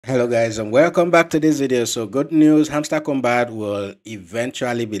Hello guys and welcome back to this video. So good news, 𝗕𝗲𝗀𝗃𝗃 will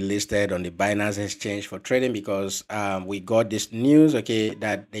eventually be listed on the Binance exchange for trading because we got this news, okay,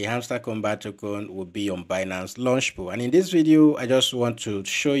 that the 𝗕𝗲𝗃𝗃 token will be on Binance Launchpool. And in this video, I just want to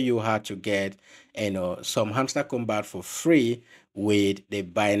show you how to get some 𝗕𝗲𝗃𝗃 for free with the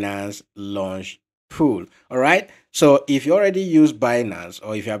Binance Launchpool. All right. So if you already use Binance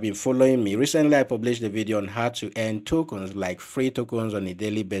or if you have been following me, recently I published a video on how to earn tokens like free tokens on a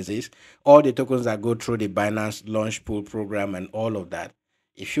daily basis, all the tokens that go through the Binance Launchpool program and all of that.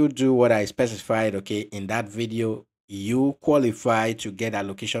 If you do what I specified, okay, in that video, you qualify to get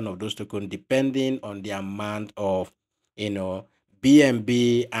allocation of those tokens depending on the amount of,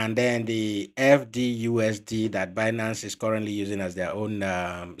 BNB and then the FDUSD that Binance is currently using as their own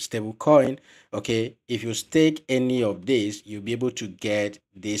stable coin. Okay, if you stake any of these, you'll be able to get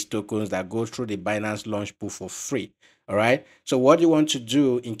these tokens that go through the Binance Launchpool for free. All right, so what you want to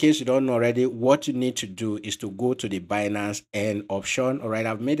do, in case you don't know already, what you need to do is to go to the Binance Earn option. All right,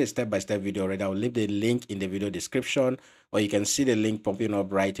 I've made a step-by-step video already. I'll leave the link in the video description, or you can see the link popping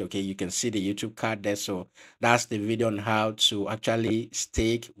up right. Okay, you can see the YouTube card there. So that's the video on how to actually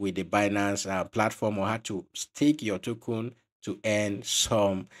stake with the Binance platform, or how to stake your token to earn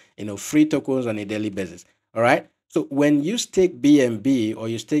some free tokens on a daily basis. All right, so when you stake BNB or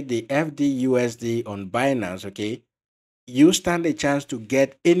you stake the FDUSD on Binance, okay, you stand a chance to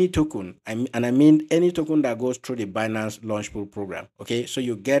get any token, and I mean any token that goes through the Binance Launchpool program. Okay, so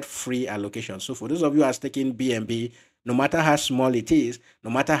you get free allocation. So for those of you who are taking BNB, no matter how small it is, no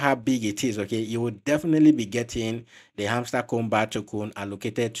matter how big it is, okay, you will definitely be getting the 𝗕𝗲𝗃𝗃 token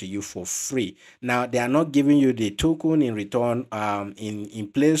allocated to you for free. Now they are not giving you the token in return in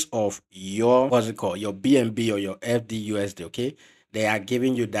place of your your BNB or your FDUSD. Okay, they are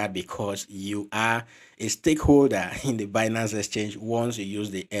giving you that because you are a stakeholder in the Binance exchange once you use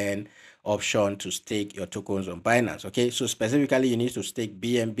the earn option to stake your tokens on Binance. Okay, so specifically you need to stake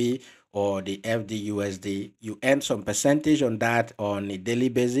BNB or the FDUSD. You earn some percentage on that on a daily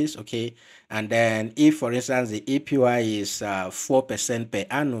basis. Okay, and then if for instance the APY is 4% per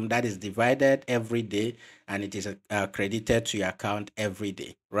annum, that is divided every day and it is credited to your account every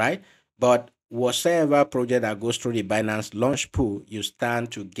day, right? But whatsoever project that goes through the Binance Launchpool, you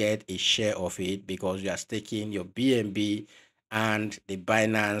stand to get a share of it because you are staking your BNB and the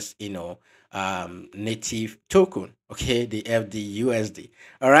Binance, native token, okay, the FDUSD.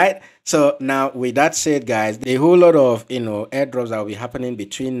 All right. So now, with that said, guys, a whole lot of airdrops that will be happening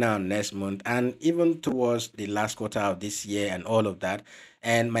between now and next month, and even towards the last quarter of this year, and all of that.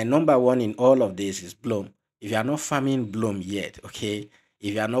 And my number one in all of this is Bloom. If you are not farming Bloom yet, okay,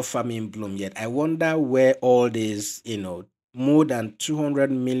 if you are not farming Bloom yet, I wonder where all these, more than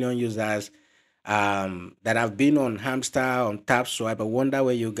 200 million users that have been on Hamster, on 𝗕𝗲𝗀𝗃𝗃. I wonder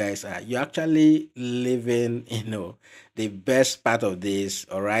where you guys are. You're actually living, the best part of this,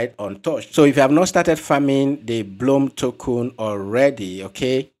 all right, untouched. So if you have not started farming the Bloom token already,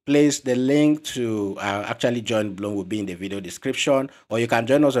 okay, please, the link to actually join Bloom will be in the video description, or you can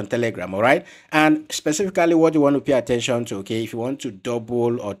join us on Telegram, all right? And specifically what you want to pay attention to, okay, if you want to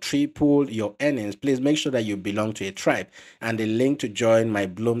double or triple your earnings, please make sure that you belong to a tribe, and the link to join my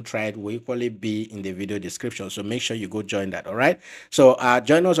Bloom tribe will equally be in the video description, so make sure you go join that. All right, so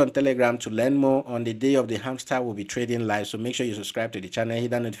join us on Telegram to learn more. On the day of the Hamster, we'll be trading live, so make sure you subscribe to the channel,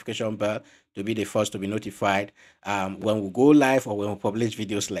 hit that notification bell to be the first to be notified when we go live or when we publish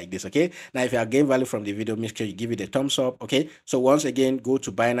videos like this. Okay, now if you have gained value from the video, make sure you give it a thumbs up. Okay, so once again, go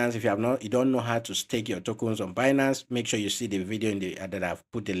to Binance. If you don't know how to stake your tokens on Binance, make sure you see the video in the that I've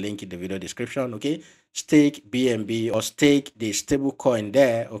put the link in the video description. Okay, stake BNB or stake the stable coin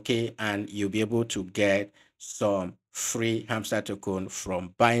there. Okay, and you'll be able to get some free Hamster token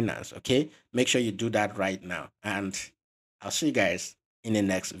from Binance. Okay, make sure you do that right now, and I'll see you guys in the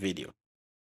next video.